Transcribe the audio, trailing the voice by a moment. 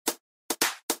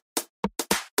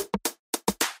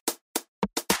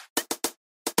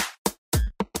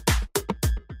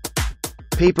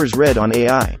Papers read on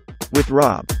AI. With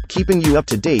Rob, keeping you up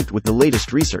to date with the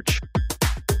latest research.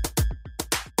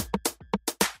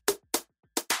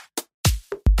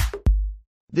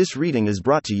 This reading is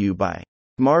brought to you by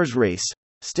Mars Race.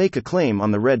 Stake a claim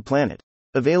on the Red Planet.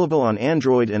 Available on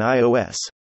Android and iOS.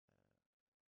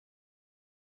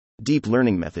 Deep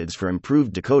Learning Methods for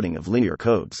Improved Decoding of Linear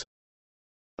Codes.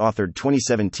 Authored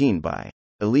 2017 by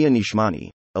Elia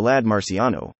Nishmani, Elad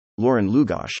Marciano, Lauren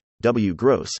Lugosh, W.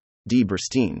 Gross, D.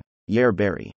 Burstein, Yair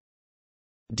Berry.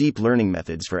 Deep Learning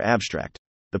Methods for Abstract.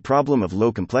 The problem of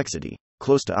low complexity,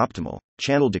 close to optimal,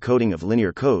 channel decoding of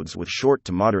linear codes with short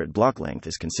to moderate block length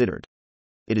is considered.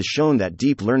 It is shown that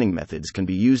deep learning methods can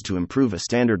be used to improve a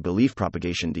standard belief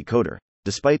propagation decoder,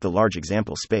 despite the large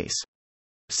example space.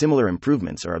 Similar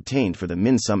improvements are obtained for the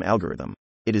min-sum algorithm.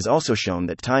 It is also shown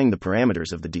that tying the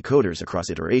parameters of the decoders across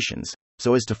iterations,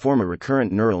 so as to form a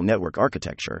recurrent neural network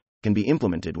architecture, can be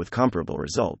implemented with comparable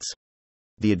results.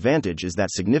 The advantage is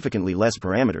that significantly less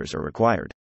parameters are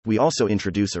required. We also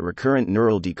introduce a recurrent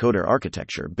neural decoder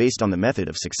architecture based on the method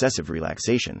of successive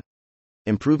relaxation.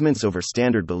 Improvements over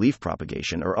standard belief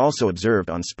propagation are also observed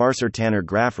on sparser Tanner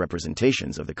graph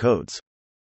representations of the codes.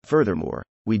 Furthermore,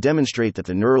 we demonstrate that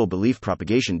the neural belief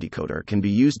propagation decoder can be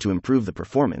used to improve the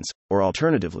performance, or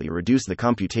alternatively reduce the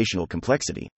computational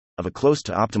complexity, of a close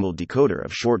to optimal decoder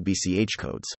of short BCH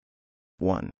codes.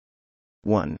 1.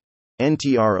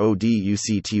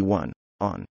 NTRODUCT1,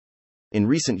 on. In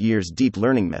recent years, deep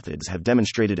learning methods have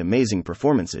demonstrated amazing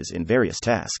performances in various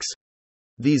tasks.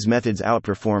 These methods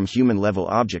outperform human-level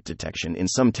object detection in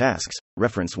some tasks,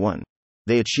 reference 1.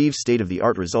 They achieve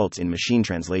state-of-the-art results in machine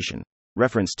translation,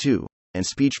 reference 2, and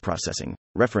speech processing,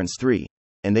 reference 3,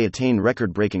 and they attain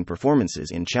record-breaking performances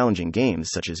in challenging games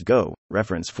such as Go,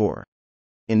 reference 4.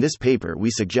 In this paper, we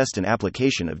suggest an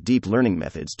application of deep learning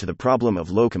methods to the problem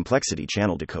of low-complexity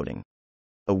channel decoding.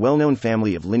 A well-known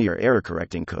family of linear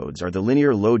error-correcting codes are the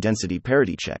linear low-density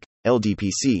parity check,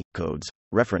 LDPC, codes,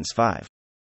 reference 5.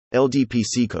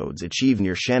 LDPC codes achieve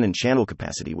near Shannon channel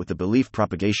capacity with the belief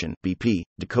propagation (BP)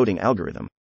 decoding algorithm,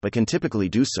 but can typically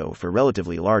do so for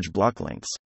relatively large block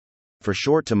lengths. For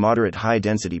short to moderate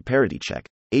high-density parity check,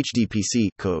 HDPC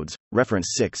codes,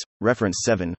 reference 6, reference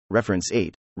 7, reference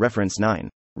 8, reference 9,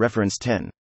 reference 10,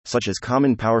 such as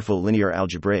common powerful linear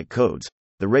algebraic codes,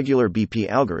 the regular BP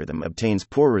algorithm obtains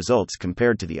poor results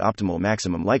compared to the optimal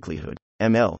maximum likelihood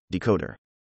 (ML) decoder.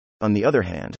 On the other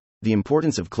hand, the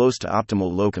importance of close to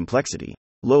optimal low complexity,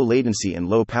 low latency and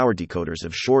low power decoders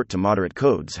of short to moderate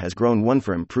codes has grown one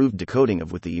for improved decoding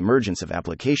of with the emergence of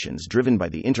applications driven by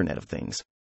the Internet of Things.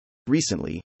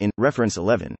 Recently, in reference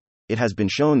 11, it has been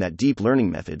shown that deep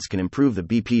learning methods can improve the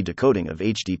BP decoding of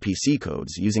HDPC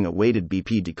codes using a weighted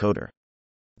BP decoder.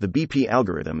 The BP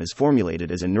algorithm is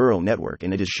formulated as a neural network,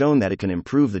 and it is shown that it can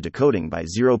improve the decoding by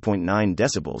 0.9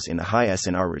 decibels in the high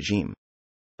SNR regime.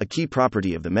 A key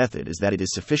property of the method is that it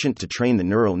is sufficient to train the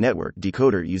neural network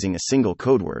decoder using a single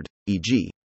code word,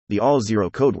 e.g., the all-zero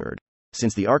code word,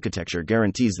 since the architecture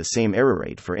guarantees the same error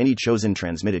rate for any chosen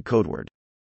transmitted code word.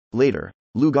 Later,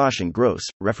 Lugosh and Gross,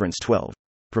 reference 12,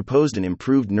 proposed an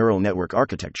improved neural network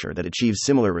architecture that achieves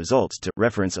similar results to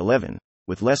reference 11,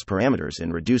 with less parameters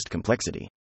and reduced complexity.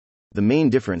 The main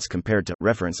difference compared to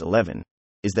reference 11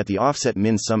 is that the offset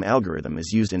min-sum algorithm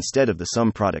is used instead of the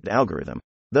sum product algorithm,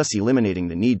 thus eliminating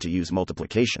the need to use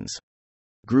multiplications.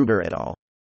 Gruber et al.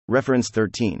 Reference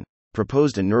 13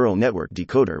 proposed a neural network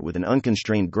decoder with an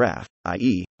unconstrained graph,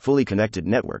 i.e., fully connected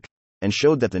network, and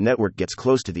showed that the network gets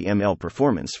close to the ML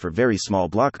performance for very small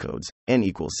block codes, n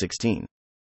equals 16.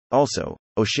 Also,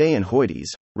 O'Shea and Hoytes,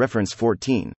 reference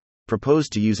 14,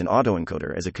 proposed to use an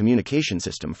autoencoder as a communication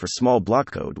system for small block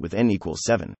code with n equals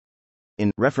 7.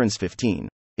 In reference 15,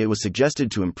 it was suggested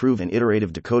to improve an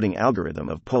iterative decoding algorithm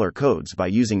of polar codes by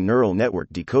using neural network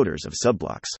decoders of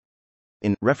subblocks.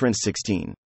 In reference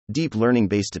 16, deep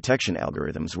learning-based detection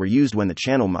algorithms were used when the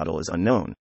channel model is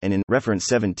unknown, and in reference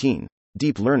 17,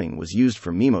 deep learning was used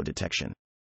for MIMO detection.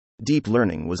 Deep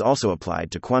learning was also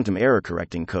applied to quantum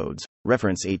error-correcting codes,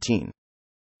 reference 18.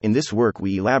 In this work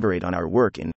we elaborate on our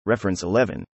work in reference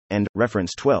 11 and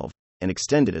reference 12, and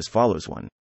extend it as follows. 1.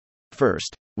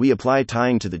 First, we apply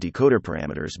tying to the decoder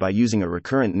parameters by using a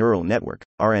recurrent neural network,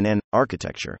 RNN,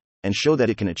 architecture, and show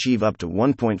that it can achieve up to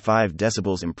 1.5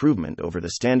 decibels improvement over the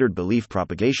standard belief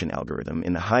propagation algorithm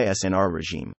in the high SNR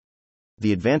regime.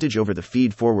 The advantage over the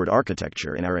feed-forward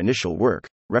architecture in our initial work,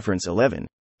 reference 11,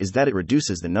 is that it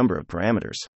reduces the number of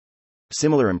parameters.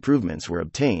 Similar improvements were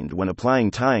obtained when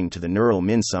applying tying to the neural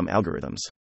min-sum algorithms.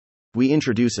 We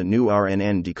introduce a new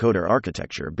RNN decoder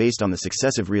architecture based on the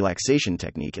successive relaxation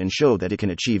technique and show that it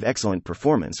can achieve excellent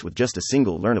performance with just a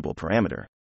single learnable parameter.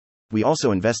 We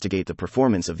also investigate the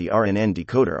performance of the RNN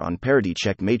decoder on parity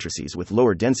check matrices with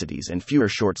lower densities and fewer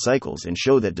short cycles and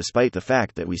show that despite the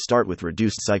fact that we start with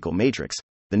reduced cycle matrix,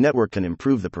 the network can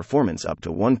improve the performance up to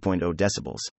 1.0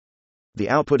 decibels. The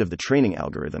output of the training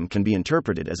algorithm can be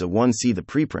interpreted as a 1C the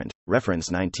preprint, reference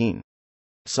 19.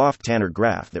 Soft Tanner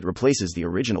graph that replaces the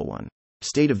original one.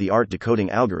 State-of-the-art decoding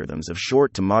algorithms of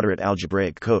short to moderate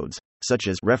algebraic codes, such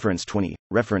as reference 20,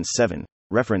 reference 7,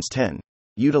 reference 10,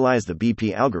 utilize the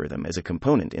BP algorithm as a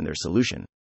component in their solution.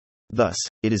 Thus,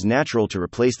 it is natural to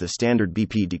replace the standard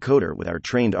BP decoder with our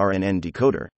trained RNN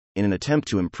decoder, in an attempt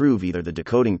to improve either the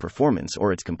decoding performance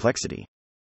or its complexity.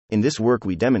 In this work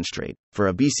we demonstrate, for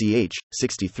a BCH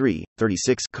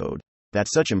 6336 code, that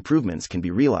such improvements can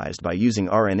be realized by using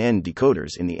RNN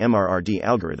decoders in the MRRD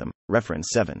algorithm, reference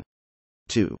 7.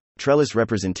 2. Trellis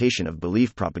representation of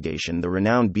belief propagation. The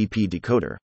renowned BP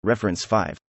decoder, reference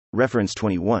 5, reference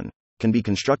 21, can be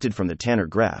constructed from the Tanner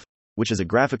graph, which is a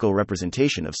graphical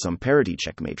representation of some parity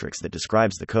check matrix that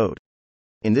describes the code.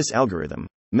 In this algorithm,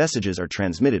 messages are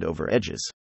transmitted over edges.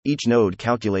 Each node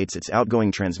calculates its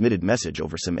outgoing transmitted message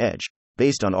over some edge,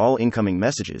 based on all incoming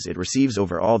messages it receives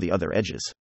over all the other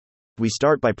edges. We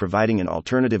start by providing an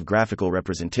alternative graphical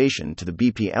representation to the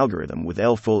BP algorithm with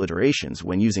L-full iterations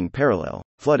when using parallel,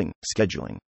 flooding,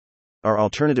 scheduling. Our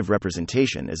alternative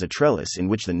representation is a trellis in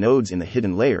which the nodes in the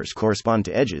hidden layers correspond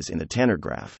to edges in the Tanner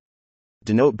graph.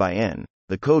 Denote by n,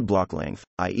 the code block length,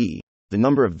 i.e., the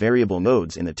number of variable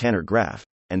nodes in the Tanner graph,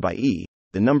 and by e,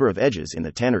 the number of edges in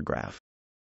the Tanner graph.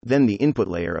 Then the input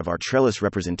layer of our trellis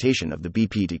representation of the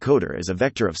BP decoder is a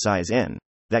vector of size n,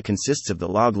 that consists of the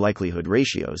log likelihood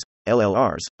ratios,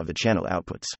 LLRs, of the channel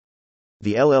outputs.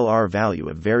 The LLR value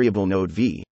of variable node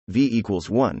v equals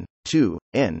 1, 2,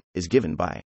 n, is given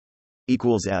by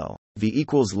equals L. V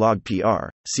equals log PR,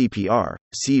 CPR,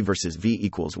 C versus V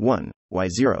equals 1,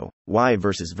 Y0, Y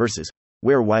versus,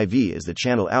 where YV is the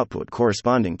channel output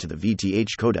corresponding to the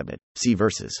VTH codebit, C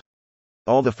versus.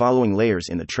 All the following layers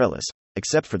in the trellis,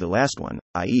 except for the last one,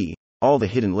 i.e., all the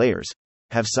hidden layers,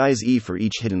 have size E for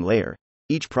each hidden layer.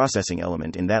 Each processing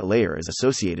element in that layer is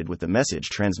associated with the message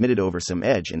transmitted over some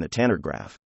edge in the Tanner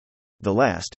graph. The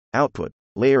last, output,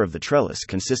 layer of the trellis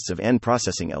consists of n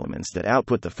processing elements that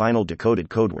output the final decoded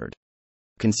codeword.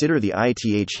 Consider the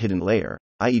ith hidden layer,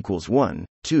 I equals 1,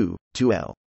 2,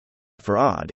 2L. For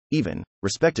odd, even,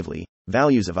 respectively,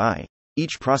 values of I,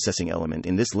 each processing element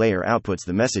in this layer outputs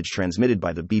the message transmitted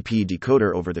by the BP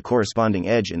decoder over the corresponding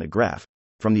edge in the graph,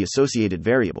 from the associated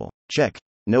variable, check,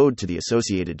 node to the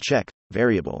associated check,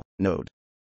 variable, node.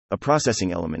 A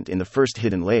processing element in the first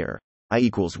hidden layer, I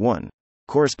equals 1,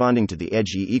 corresponding to the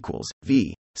edge E equals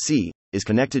V, C, is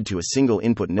connected to a single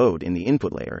input node in the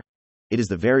input layer. It is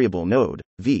the variable node,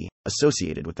 V,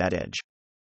 associated with that edge.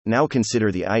 Now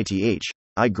consider the ith,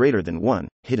 I greater than 1,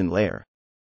 hidden layer.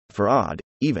 For odd,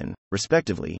 even,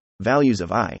 respectively, values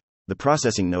of I, the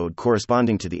processing node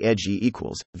corresponding to the edge E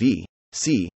equals V,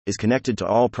 C, is connected to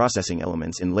all processing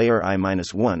elements in layer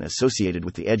I-1 associated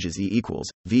with the edges E equals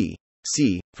V,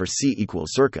 C, for C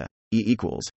equals circa, E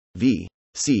equals V,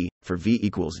 C, for V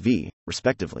equals V,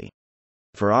 respectively.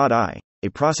 For odd I, a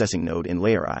processing node in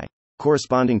layer I,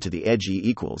 corresponding to the edge E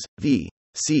equals V,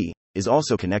 C, is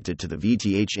also connected to the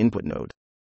VTH input node.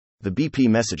 The BP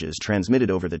messages transmitted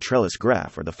over the trellis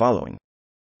graph are the following.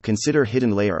 Consider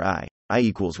hidden layer I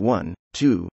equals 1,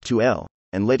 2, 2L,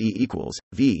 and let E equals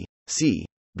V, C,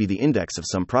 be the index of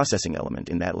some processing element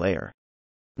in that layer.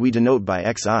 We denote by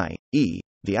XI, E,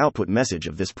 the output message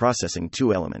of this processing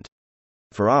 2 element.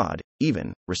 For odd,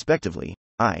 even, respectively,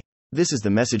 I, this is the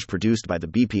message produced by the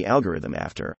BP algorithm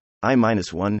after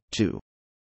I-1, 2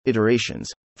 iterations,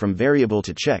 from variable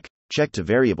to check, check to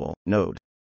variable, node.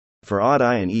 For odd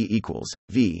I and E equals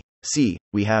V, C,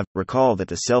 we have, recall that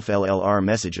the self-LLR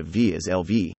message of V is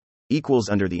LV, equals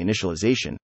under the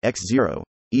initialization, X0,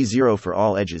 E0 for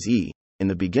all edges E. In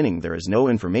the beginning there is no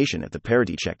information at the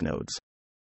parity check nodes.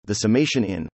 The summation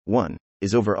in 1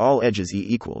 is over all edges E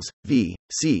equals V,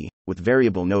 C, with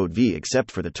variable node V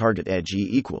except for the target edge E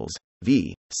equals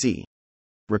V, C.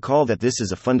 Recall that this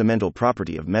is a fundamental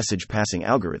property of message passing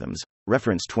algorithms,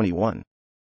 reference 21.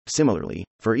 Similarly,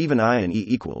 for even I and E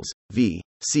equals V,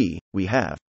 C, we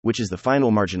have, which is the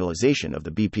final marginalization of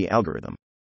the BP algorithm.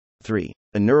 3.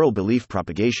 A neural belief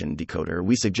propagation decoder.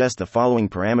 We suggest the following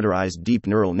parameterized deep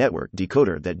neural network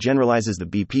decoder that generalizes the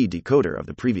BP decoder of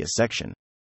the previous section.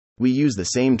 We use the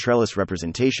same trellis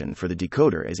representation for the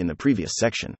decoder as in the previous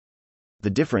section. The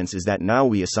difference is that now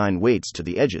we assign weights to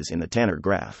the edges in the Tanner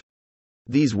graph.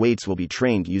 These weights will be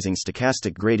trained using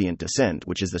stochastic gradient descent,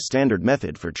 which is the standard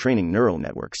method for training neural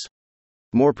networks.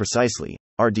 More precisely,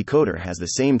 our decoder has the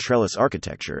same trellis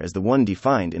architecture as the one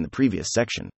defined in the previous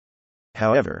section.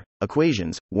 However,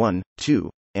 equations 1, 2,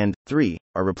 and 3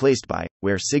 are replaced by,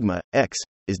 where sigma x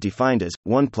is defined as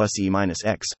 1 plus e minus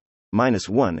x minus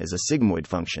 1 is a sigmoid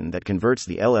function that converts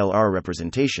the LLR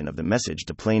representation of the message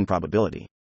to plain probability.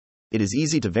 It is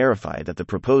easy to verify that the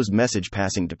proposed message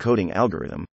passing decoding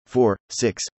algorithm 4,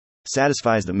 6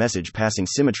 satisfies the message passing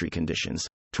symmetry conditions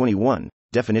 21,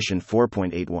 definition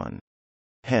 4.81.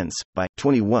 Hence, by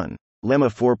 21,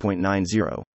 lemma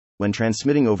 4.90, when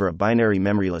transmitting over a binary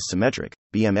memoryless symmetric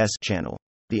BMS channel,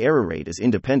 the error rate is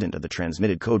independent of the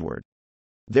transmitted codeword.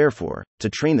 Therefore, to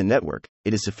train the network,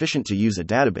 it is sufficient to use a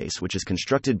database which is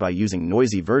constructed by using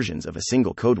noisy versions of a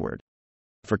single codeword.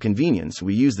 For convenience,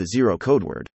 we use the zero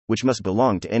codeword, which must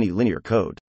belong to any linear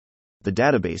code. The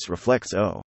database reflects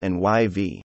O and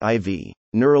YV, IV.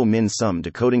 Neural min-sum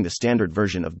decoding. The standard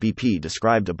version of BP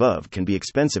described above can be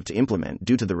expensive to implement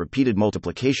due to the repeated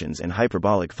multiplications and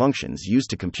hyperbolic functions used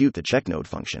to compute the checknode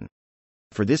function.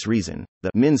 For this reason,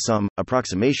 the min-sum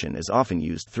approximation is often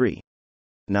used. 3.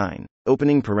 9.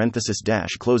 Opening parenthesis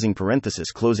dash closing parenthesis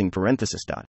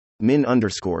dot. Min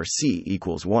underscore C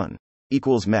equals 1.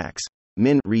 Equals max.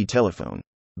 Min re telephone.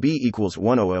 B equals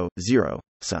 1000,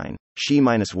 sign, she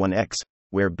minus 1x,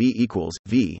 where B equals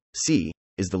V, C,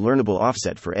 is the learnable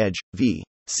offset for edge, V,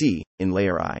 C, in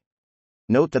layer I.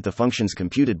 Note that the functions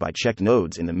computed by check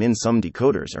nodes in the min-sum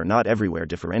decoders are not everywhere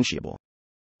differentiable.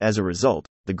 As a result,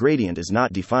 the gradient is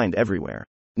not defined everywhere.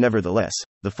 Nevertheless,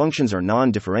 the functions are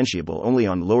non-differentiable only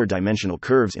on lower dimensional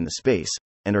curves in the space,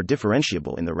 and are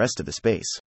differentiable in the rest of the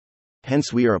space.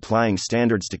 Hence we are applying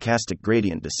standard stochastic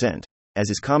gradient descent, as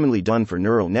is commonly done for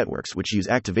neural networks which use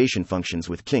activation functions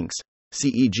with kinks,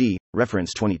 CEG,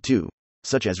 reference 22,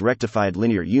 such as rectified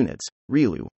linear units,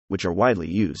 ReLU, which are widely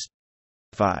used.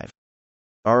 5.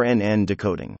 RNN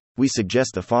decoding. We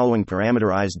suggest the following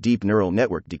parameterized deep neural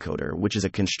network decoder, which is a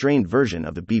constrained version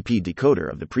of the BP decoder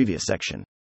of the previous section.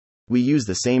 We use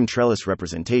the same trellis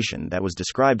representation that was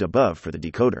described above for the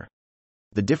decoder.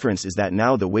 The difference is that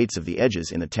now the weights of the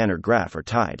edges in the Tanner graph are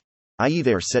tied, i.e.,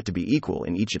 they are set to be equal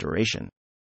in each iteration.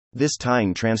 This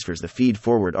tying transfers the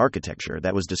feed-forward architecture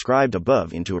that was described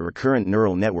above into a recurrent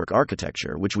neural network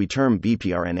architecture which we term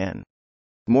BPRNN.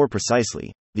 More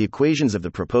precisely, the equations of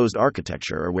the proposed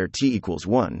architecture are where t equals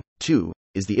 1, 2,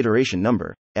 is the iteration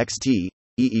number, xt, e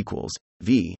equals,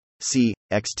 v, c,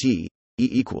 xt, e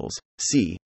equals,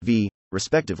 c, v,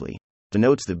 respectively,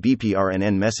 denotes the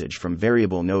BPRNN message from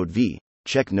variable node v,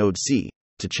 check node c,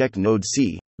 to check node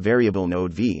c, variable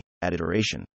node v, at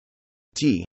iteration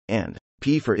t, and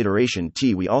p for iteration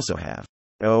t. We also have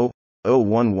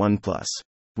O11 plus.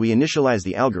 We initialize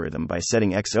the algorithm by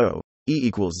setting XO, e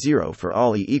equals 0 for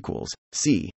all e equals,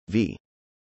 c, v.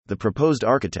 The proposed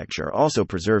architecture also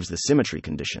preserves the symmetry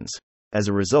conditions. As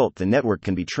a result, the network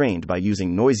can be trained by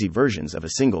using noisy versions of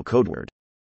a single codeword.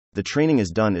 The training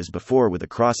is done as before with a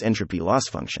cross-entropy loss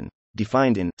function,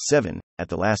 defined in 7, at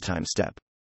the last time step.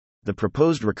 The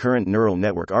proposed recurrent neural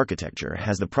network architecture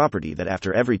has the property that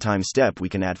after every time step we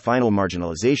can add final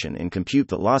marginalization and compute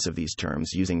the loss of these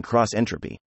terms using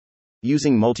cross-entropy.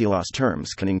 Using multi-loss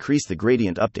terms can increase the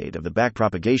gradient update of the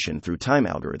backpropagation through time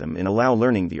algorithm and allow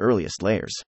learning the earliest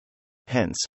layers.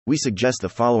 Hence, we suggest the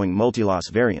following multi-loss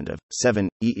variant of 7,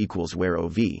 e equals where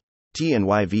OV, t and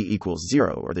yv equals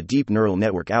 0 or the deep neural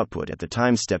network output at the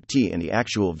time step t and the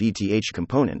actual VTH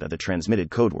component of the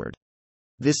transmitted codeword.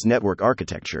 This network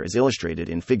architecture is illustrated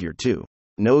in Figure 2.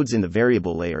 Nodes in the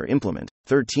variable layer implement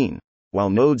 13,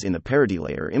 while nodes in the parity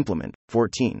layer implement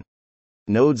 14.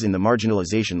 Nodes in the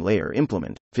marginalization layer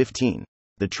implement 15.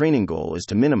 The training goal is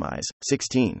to minimize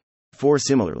 16. 4.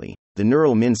 Similarly, the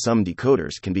neural min-sum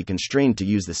decoders can be constrained to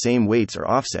use the same weights or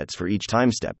offsets for each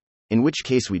time step, in which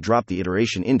case we drop the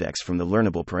iteration index from the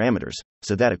learnable parameters,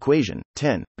 so that equation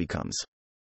 10 becomes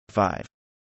 5.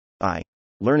 I.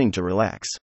 Learning to relax.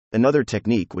 Another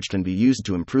technique which can be used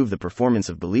to improve the performance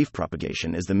of belief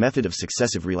propagation is the method of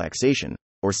successive relaxation,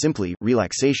 or simply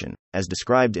relaxation, as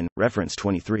described in reference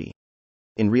 23.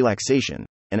 In relaxation,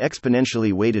 an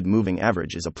exponentially weighted moving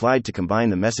average is applied to combine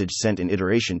the message sent in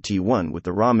iteration T1 with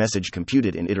the raw message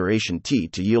computed in iteration T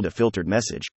to yield a filtered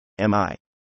message, MI,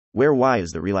 where Y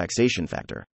is the relaxation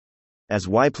factor. As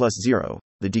Y plus 0,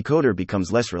 the decoder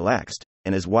becomes less relaxed,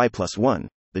 and as Y plus 1,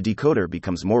 the decoder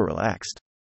becomes more relaxed.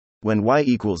 When Y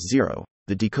equals 0,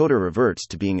 the decoder reverts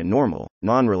to being a normal,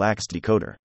 non-relaxed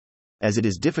decoder. As it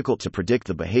is difficult to predict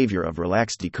the behavior of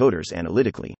relaxed decoders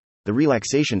analytically, the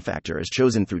relaxation factor is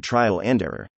chosen through trial and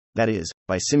error, that is,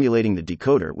 by simulating the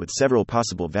decoder with several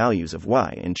possible values of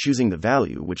Y and choosing the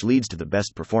value which leads to the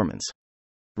best performance.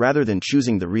 Rather than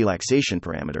choosing the relaxation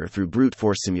parameter through brute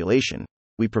force simulation,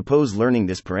 we propose learning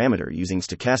this parameter using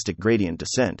stochastic gradient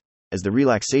descent, as the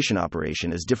relaxation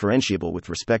operation is differentiable with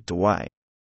respect to y.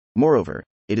 Moreover,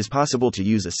 it is possible to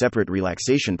use a separate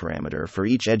relaxation parameter for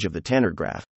each edge of the Tanner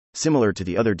graph, similar to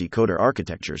the other decoder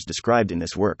architectures described in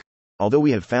this work, although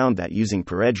we have found that using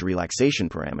per-edge relaxation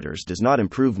parameters does not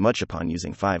improve much upon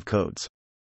using 5 codes.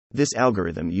 This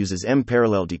algorithm uses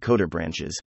M-parallel decoder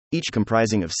branches, each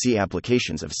comprising of C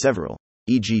applications of several,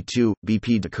 e.g. 2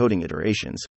 BP decoding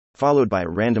iterations, followed by a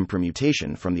random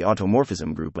permutation from the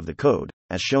automorphism group of the code,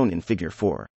 as shown in Figure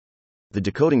 4. The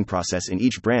decoding process in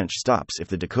each branch stops if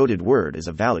the decoded word is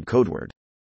a valid codeword.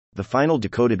 The final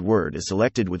decoded word is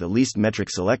selected with a least metric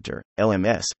selector,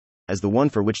 LMS, as the one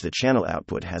for which the channel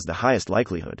output has the highest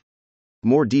likelihood.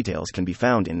 More details can be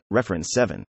found in Reference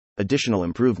 7. Additional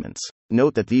improvements.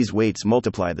 Note that these weights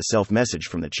multiply the self-message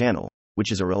from the channel,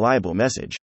 which is a reliable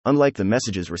message, unlike the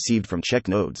messages received from check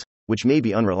nodes, which may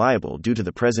be unreliable due to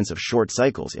the presence of short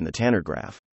cycles in the Tanner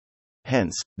graph.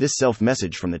 Hence, this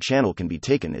self-message from the channel can be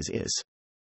taken as is.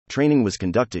 Training was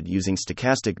conducted using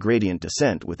stochastic gradient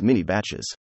descent with mini-batches.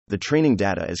 The training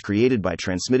data is created by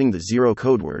transmitting the zero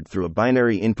codeword through a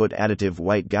binary input additive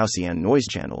white Gaussian noise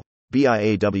channel,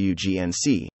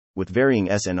 BIAWGNC, with varying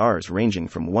SNRs ranging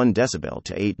from 1 dB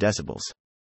to 8 dB.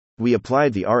 We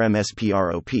applied the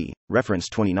RMSPROP, reference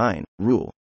 29,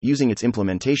 rule, using its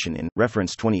implementation in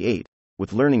reference 28,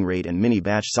 with learning rate and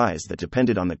mini-batch size that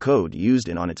depended on the code used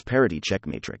and on its parity check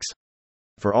matrix.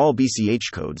 For all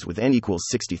BCH codes with n equals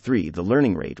 63, the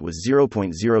learning rate was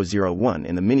 0.001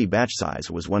 and the mini-batch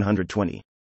size was 120.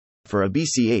 For a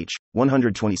BCH,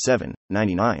 127,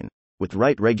 99, with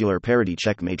right regular parity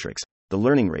check matrix, the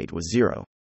learning rate was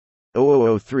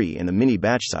 0.0003 and the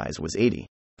mini-batch size was 80.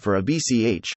 For a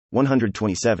BCH,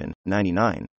 127,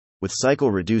 99, with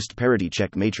cycle-reduced parity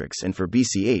check matrix, and for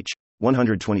BCH,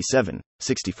 127,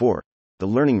 64, the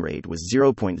learning rate was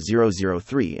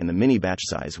 0.003 and the mini-batch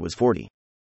size was 40.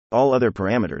 All other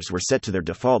parameters were set to their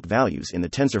default values in the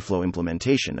TensorFlow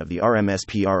implementation of the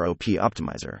RMSPROP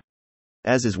optimizer.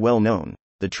 As is well known,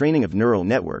 the training of neural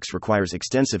networks requires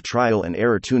extensive trial and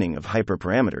error tuning of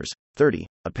hyperparameters. 30,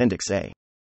 Appendix A.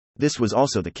 This was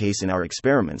also the case in our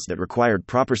experiments that required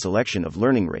proper selection of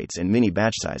learning rates and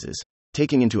mini-batch sizes,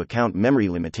 taking into account memory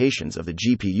limitations of the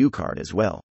GPU card as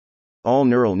well. All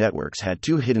neural networks had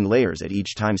 2 hidden layers at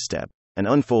each time step, an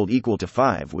unfold equal to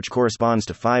 5, which corresponds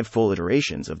to 5 full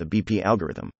iterations of the BP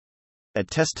algorithm.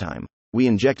 At test time, we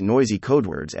inject noisy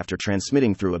codewords after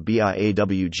transmitting through a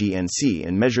BIAWGNC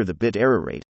and measure the bit error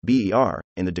rate, BER,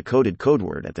 in the decoded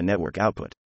codeword at the network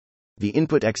output. The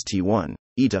input xt1,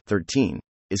 eta 13,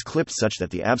 is clipped such that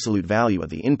the absolute value of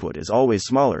the input is always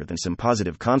smaller than some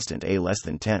positive constant a less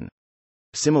than 10.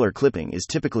 Similar clipping is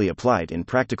typically applied in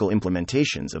practical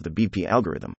implementations of the BP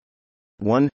algorithm.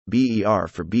 1. BER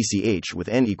for BCH with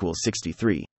n equals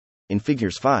 63. In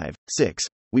figures 5, 6,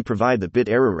 we provide the bit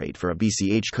error rate for a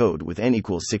BCH code with n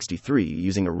equals 63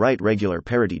 using a right regular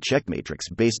parity check matrix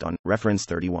based on reference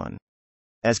 31.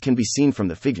 As can be seen from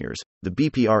the figures, the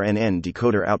BPRNN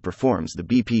decoder outperforms the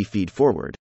BP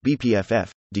feed-forward,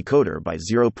 BPFF, decoder by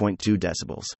 0.2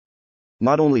 decibels.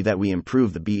 Not only that we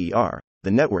improve the BER,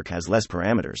 the network has less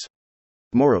parameters.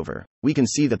 Moreover, we can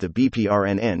see that the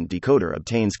BPRNN decoder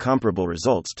obtains comparable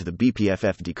results to the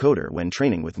BPFF decoder when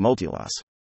training with multiloss.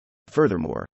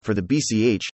 Furthermore, for the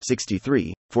BCH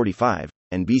 63, 45,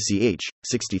 and BCH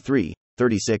 63,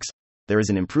 36, there is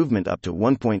an improvement up to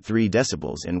 1.3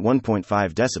 decibels and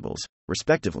 1.5 decibels,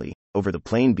 respectively, over the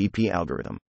plain BP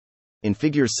algorithm. In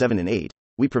figures 7 and 8,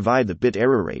 we provide the bit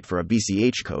error rate for a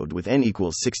BCH code with n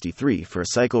equals 63 for a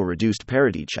cycle-reduced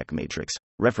parity check matrix,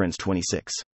 reference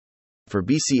 26. For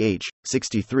BCH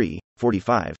 63,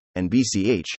 45, and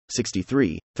BCH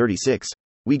 63, 36,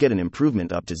 we get an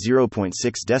improvement up to 0.6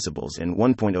 decibels and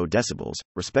 1.0 decibels,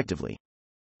 respectively.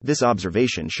 This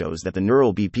observation shows that the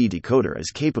neural BP decoder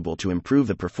is capable to improve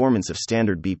the performance of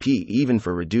standard BP even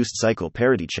for reduced cycle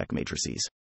parity check matrices,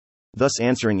 thus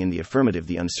answering in the affirmative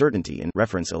the uncertainty in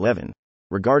reference 11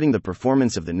 regarding the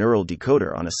performance of the neural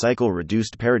decoder on a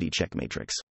cycle-reduced parity check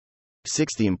matrix.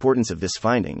 6. The importance of this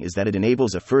finding is that it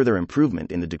enables a further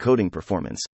improvement in the decoding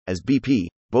performance, as BP,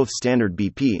 both standard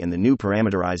BP and the new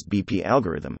parameterized BP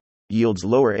algorithm, yields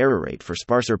lower error rate for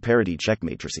sparser parity check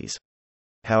matrices.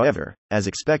 However, as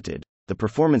expected, the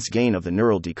performance gain of the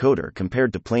neural decoder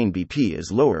compared to plain BP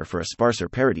is lower for a sparser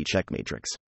parity check matrix.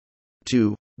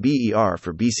 2. BER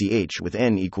for BCH with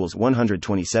n equals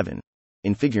 127.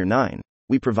 In figure 9,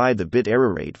 we provide the bit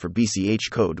error rate for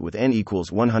BCH code with n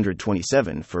equals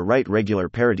 127 for right regular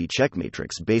parity check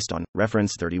matrix based on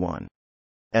reference 31.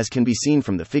 As can be seen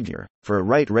from the figure, for a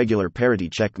right regular parity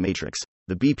check matrix,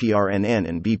 the BPRNN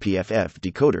and BPFF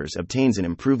decoders obtains an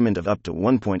improvement of up to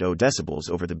 1.0 decibels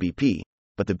over the BP,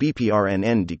 but the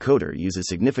BPRNN decoder uses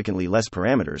significantly less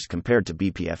parameters compared to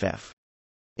BPFF.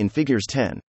 In figures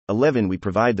 10, 11 we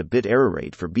provide the bit error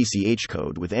rate for BCH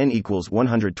code with n equals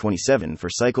 127 for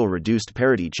cycle-reduced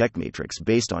parity check matrix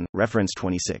based on reference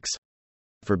 26.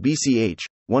 For BCH,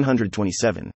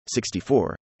 127,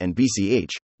 64, and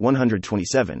BCH,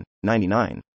 127,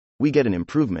 99, we get an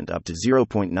improvement up to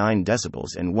 0.9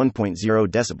 decibels and 1.0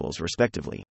 decibels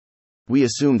respectively. We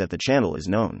assume that the channel is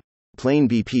known. Plain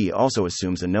BP also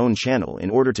assumes a known channel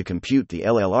in order to compute the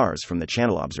LLRs from the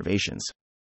channel observations.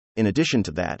 In addition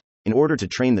to that, in order to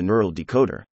train the neural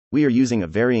decoder, we are using a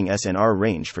varying SNR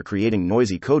range for creating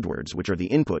noisy codewords which are the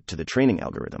input to the training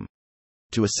algorithm.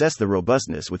 To assess the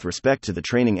robustness with respect to the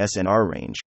training SNR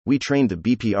range, we trained the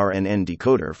BPRNN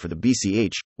decoder for the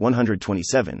BCH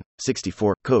 127,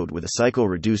 64 code with a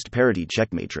cycle-reduced parity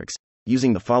check matrix,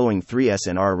 using the following three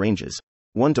SNR ranges: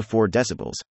 1 to 4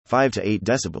 decibels, 5 to 8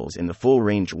 decibels in the full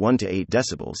range 1 to 8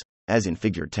 decibels, as in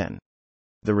figure 10.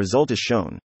 The result is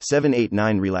shown.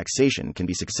 789 relaxation can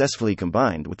be successfully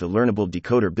combined with the learnable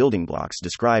decoder building blocks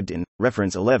described in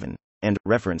reference 11 and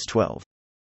reference 12.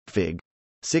 Fig.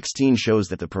 16 shows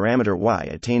that the parameter y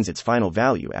attains its final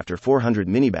value after 400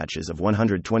 minibatches of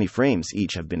 120 frames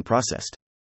each have been processed.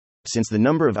 Since the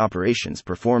number of operations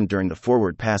performed during the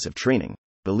forward pass of training,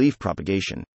 belief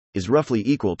propagation, is roughly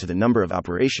equal to the number of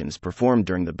operations performed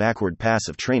during the backward pass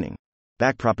of training,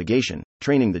 backpropagation,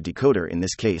 training the decoder in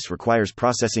this case requires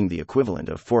processing the equivalent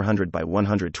of 400 by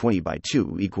 120 by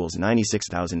 2 equals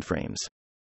 96,000 frames.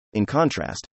 In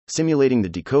contrast, simulating the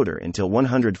decoder until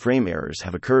 100 frame errors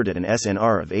have occurred at an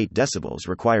SNR of 8 decibels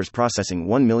requires processing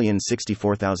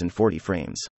 1,064,040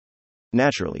 frames.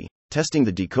 Naturally, testing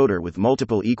the decoder with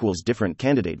multiple equals different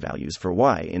candidate values for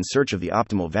y in search of the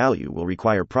optimal value will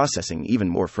require processing even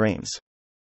more frames.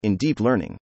 In deep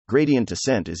learning, gradient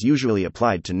descent is usually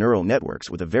applied to neural networks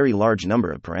with a very large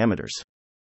number of parameters.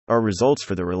 Our results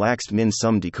for the relaxed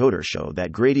min-sum decoder show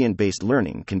that gradient-based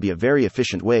learning can be a very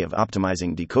efficient way of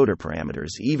optimizing decoder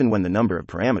parameters even when the number of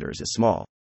parameters is small.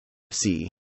 See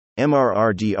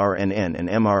MRRDRNN and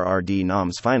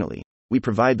MRRD-NOMS. Finally, we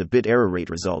provide the bit error rate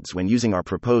results when using our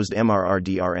proposed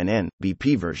MRRDRNN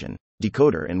BP version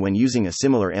decoder and when using a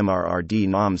similar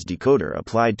MRRD-NOMS decoder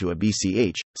applied to a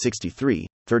BCH 63,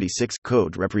 36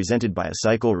 code represented by a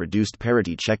cycle-reduced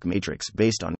parity check matrix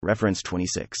based on reference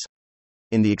 26.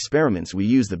 In the experiments we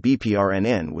use the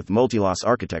BPRNN with multiloss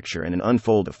architecture and an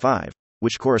unfold of 5,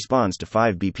 which corresponds to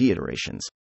 5 BP iterations.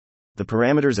 The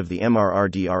parameters of the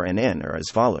MRRDRNN are as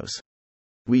follows.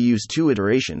 We use 2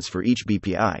 iterations for each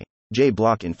BPI, J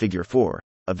block in figure 4,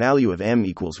 a value of m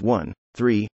equals 1,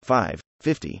 3, 5,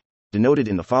 50, denoted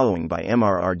in the following by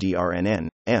MRRDRNN,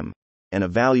 m, and a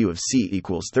value of c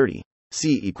equals 30,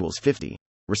 c equals 50,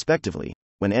 respectively,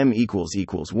 when m equals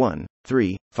 1,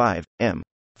 3, 5, m,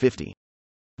 50.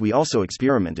 We also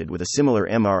experimented with a similar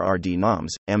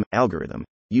MRRD-NOMS, M, algorithm,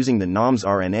 using the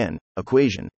NOMS-RNN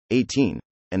equation, 18,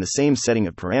 and the same setting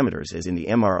of parameters as in the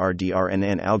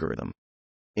MRRDRNN algorithm.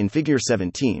 In figure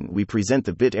 17 we present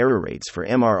the bit error rates for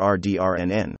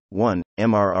MRRDRNN, 1,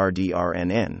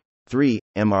 MRRDRNN, 3,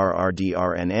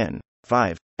 MRRDRNN,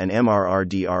 5, and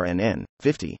MRRDRNN,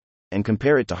 50, and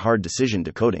compare it to hard decision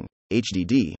decoding,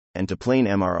 HDD, and to plain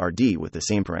MRRD with the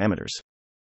same parameters.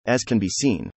 As can be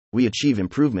seen, we achieve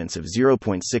improvements of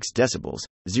 0.6 decibels,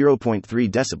 0.3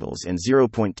 decibels and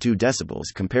 0.2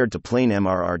 decibels compared to plain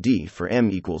MRRD for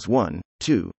m equals 1,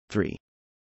 2, 3.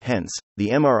 Hence, the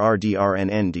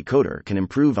MRRDRNN decoder can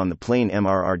improve on the plain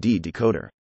MRRD decoder.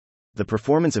 The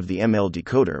performance of the ML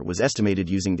decoder was estimated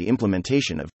using the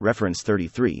implementation of reference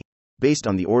 33, based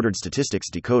on the ordered statistics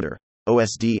decoder,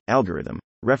 OSD, algorithm,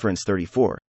 reference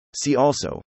 34. See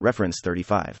also, reference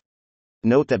 35.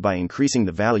 Note that by increasing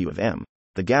the value of m,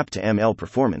 the gap to ML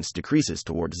performance decreases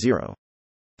towards 0.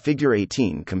 Figure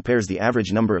 18 compares the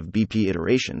average number of BP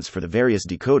iterations for the various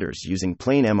decoders using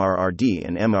plain MRRD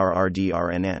and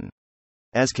MRRDRNN.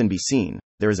 As can be seen,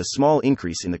 there is a small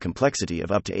increase in the complexity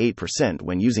of up to 8%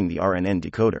 when using the RNN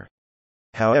decoder.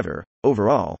 However,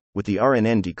 overall, with the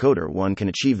RNN decoder one can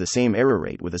achieve the same error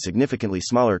rate with a significantly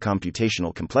smaller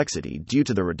computational complexity due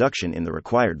to the reduction in the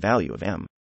required value of m.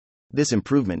 This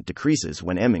improvement decreases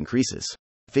when m increases.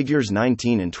 Figures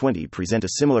 19 and 20 present a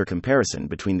similar comparison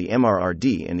between the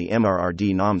MRRD and the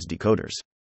MRRD-NOMS decoders.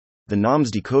 The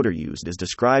NOMS decoder used is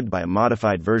described by a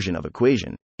modified version of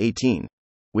equation, 18,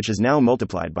 which is now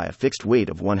multiplied by a fixed weight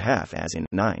of 1/2 as in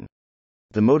 9.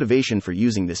 The motivation for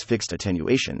using this fixed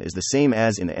attenuation is the same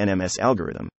as in the NMS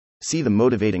algorithm, See the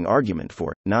motivating argument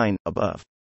for 9 above.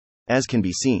 As can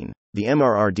be seen, the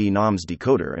MRRD NOMS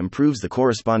decoder improves the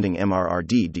corresponding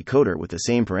MRRD decoder with the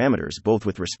same parameters both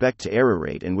with respect to error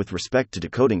rate and with respect to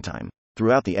decoding time,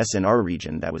 throughout the SNR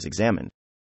region that was examined.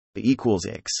 Equals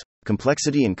X.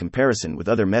 Complexity in comparison with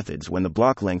other methods. When the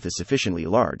block length is sufficiently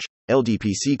large,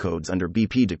 LDPC codes under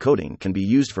BP decoding can be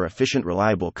used for efficient,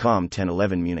 reliable COM1011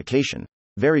 communication,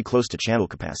 very close to channel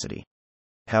capacity.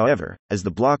 However, as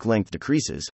the block length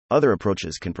decreases, other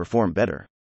approaches can perform better.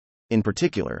 In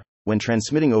particular, when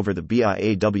transmitting over the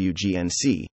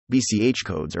BIAWGNC, BCH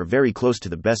codes are very close to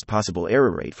the best possible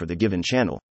error rate for the given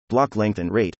channel, block length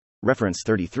and rate, reference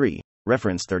 33,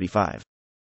 reference 35.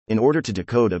 In order to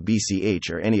decode a BCH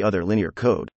or any other linear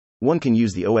code, one can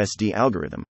use the OSD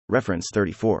algorithm, reference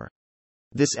 34.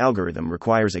 This algorithm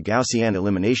requires a Gaussian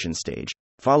elimination stage,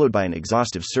 followed by an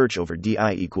exhaustive search over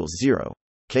DI equals 0,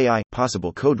 KI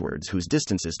possible codewords whose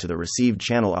distances to the received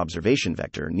channel observation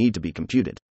vector need to be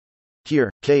computed.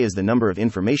 Here, K is the number of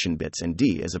information bits and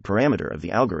D is a parameter of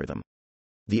the algorithm.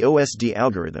 The OSD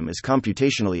algorithm is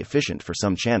computationally efficient for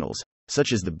some channels,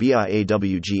 such as the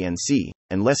BIAWGNC,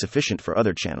 and less efficient for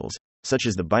other channels, such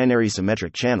as the binary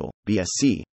symmetric channel,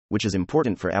 BSC, which is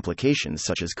important for applications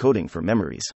such as coding for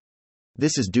memories.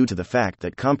 This is due to the fact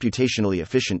that computationally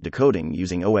efficient decoding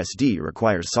using OSD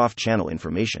requires soft channel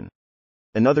information.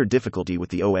 Another difficulty with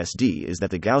the OSD is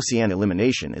that the Gaussian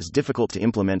elimination is difficult to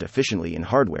implement efficiently in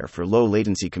hardware for low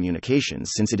latency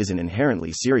communications since it is an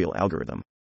inherently serial algorithm.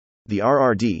 The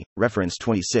RRD, reference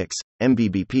 26,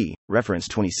 MBBP, reference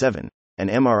 27, and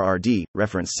MRRD,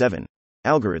 reference 7,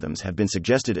 algorithms have been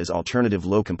suggested as alternative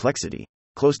low complexity,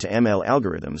 close to ML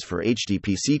algorithms for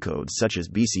HDPC codes such as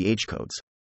BCH codes.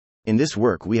 In this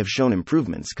work we have shown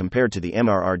improvements compared to the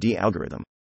MRRD algorithm.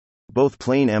 Both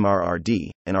plain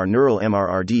MRRD and our neural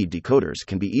MRRD decoders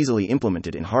can be easily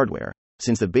implemented in hardware,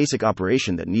 since the basic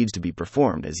operation that needs to be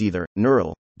performed is either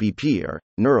neural, BP or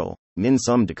neural,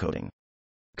 min-sum decoding.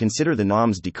 Consider the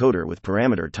NOMS decoder with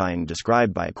parameter tying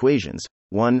described by equations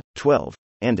 1, 12,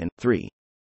 and 3.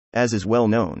 As is well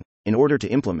known, in order to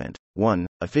implement 1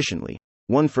 efficiently,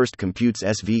 one first computes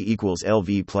SV equals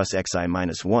LV plus XI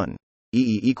minus 1,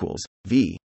 EE equals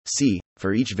V, C,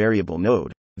 for each variable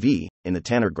node, V, in the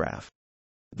Tanner graph.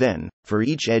 Then, for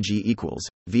each edge E equals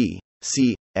V,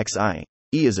 C, XI,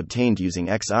 E is obtained using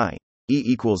XI, E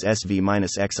equals SV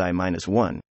minus XI minus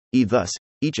 1, E. Thus,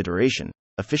 each iteration,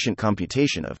 efficient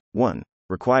computation of 1,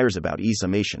 requires about E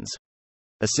summations.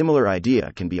 A similar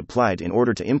idea can be applied in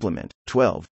order to implement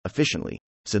 12 efficiently,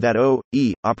 so that O,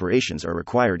 E operations are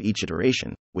required each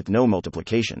iteration, with no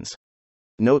multiplications.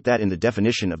 Note that in the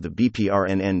definition of the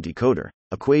BPRNN decoder,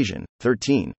 equation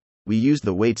 13, we used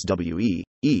the weights WE,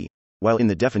 E, while in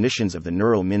the definitions of the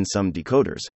neural min-sum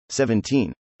decoders,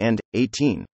 17 and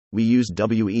 18, we used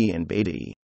WE and beta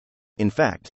E. In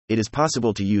fact, it is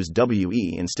possible to use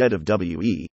WE instead of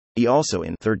WE, E also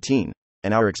in 13,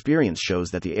 and our experience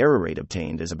shows that the error rate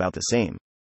obtained is about the same.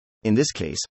 In this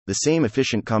case, the same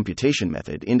efficient computation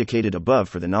method indicated above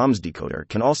for the NOMS decoder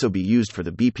can also be used for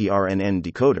the BPRNN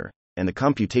decoder, and the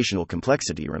computational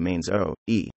complexity remains O,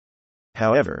 E.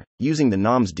 However, using the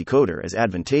NOMS decoder is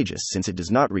advantageous since it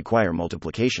does not require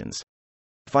multiplications.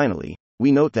 Finally,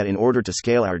 we note that in order to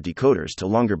scale our decoders to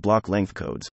longer block length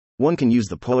codes, one can use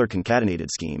the polar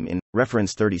concatenated scheme in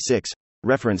reference 36,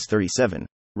 reference 37,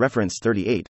 reference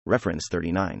 38, reference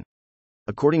 39.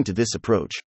 According to this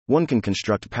approach, one can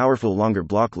construct powerful longer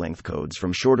block length codes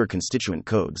from shorter constituent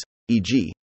codes,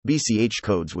 e.g., BCH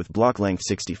codes with block length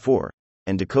 64,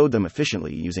 and decode them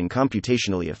efficiently using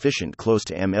computationally efficient close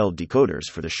to ML decoders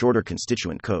for the shorter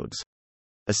constituent codes.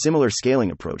 A similar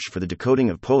scaling approach for the decoding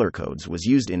of polar codes was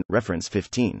used in reference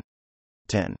 15.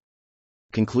 10.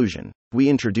 Conclusion. We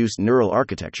introduced neural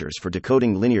architectures for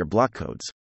decoding linear block codes.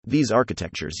 These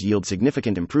architectures yield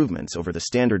significant improvements over the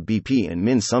standard BP and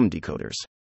min-sum decoders.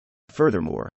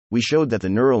 Furthermore, we showed that the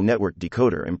neural network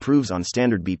decoder improves on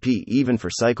standard BP even for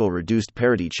cycle-reduced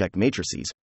parity check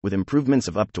matrices, with improvements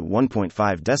of up to 1.5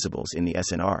 decibels in the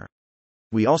SNR.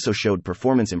 We also showed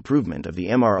performance improvement of the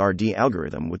MRRD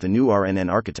algorithm with the new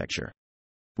RNN architecture.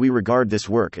 We regard this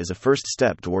work as a first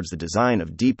step towards the design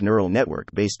of deep neural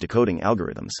network-based decoding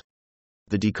algorithms.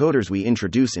 The decoders we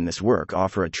introduce in this work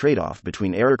offer a trade-off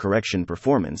between error correction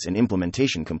performance and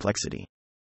implementation complexity.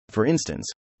 For instance,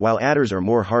 while adders are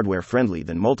more hardware-friendly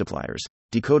than multipliers,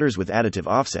 decoders with additive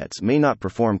offsets may not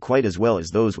perform quite as well as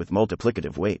those with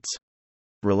multiplicative weights.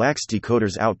 Relaxed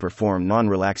decoders outperform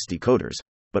non-relaxed decoders,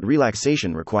 but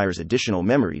relaxation requires additional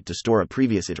memory to store a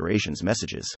previous iteration's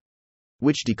messages.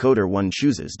 Which decoder one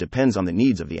chooses depends on the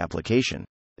needs of the application.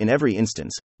 In every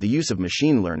instance, the use of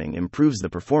machine learning improves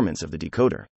the performance of the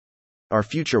decoder. Our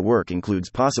future work includes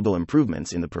possible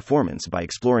improvements in the performance by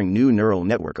exploring new neural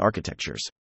network architectures.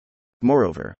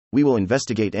 Moreover, we will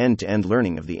investigate end-to-end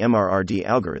learning of the MRRD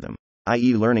algorithm,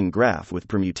 i.e., learning graph with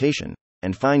permutation,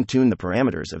 and fine-tune the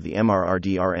parameters of the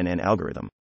MRRD-RNN algorithm.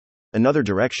 Another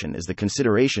direction is the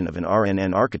consideration of an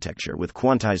RNN architecture with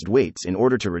quantized weights in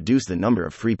order to reduce the number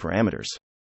of free parameters.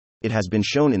 It has been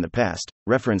shown in the past,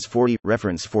 reference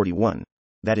 41,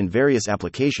 that in various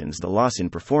applications the loss in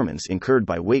performance incurred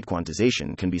by weight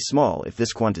quantization can be small if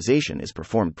this quantization is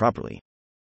performed properly.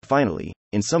 Finally,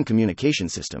 in some communication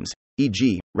systems,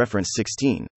 e.g., reference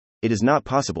 16, it is not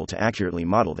possible to accurately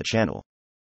model the channel.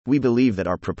 We believe that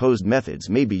our proposed methods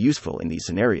may be useful in these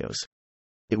scenarios.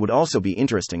 It would also be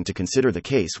interesting to consider the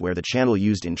case where the channel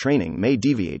used in training may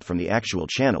deviate from the actual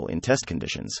channel in test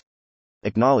conditions.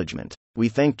 Acknowledgement. We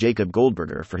thank Jacob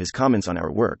Goldberger for his comments on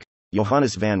our work,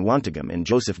 Johannes van Wantegem and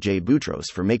Joseph J.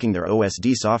 Boutros for making their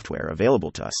OSD software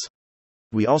available to us.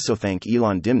 We also thank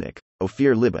Elon Dimnik,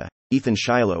 Ophir Liba, Ethan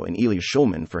Shiloh and Elias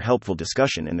Schulman for helpful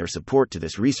discussion and their support to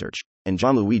this research, and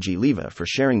Gianluigi Leva for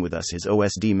sharing with us his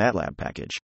OSD MATLAB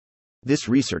package. This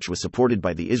research was supported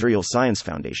by the Israel Science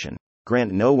Foundation,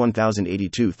 Grant No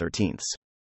 1082/13.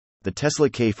 The Tesla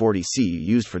K40C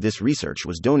used for this research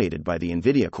was donated by the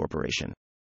NVIDIA Corporation.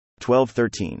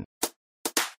 1213.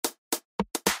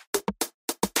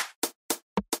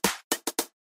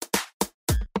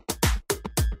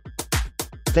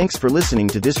 Thanks for listening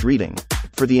to this reading.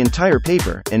 For the entire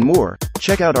paper and more,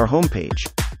 check out our homepage,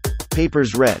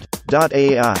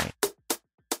 papersread.ai.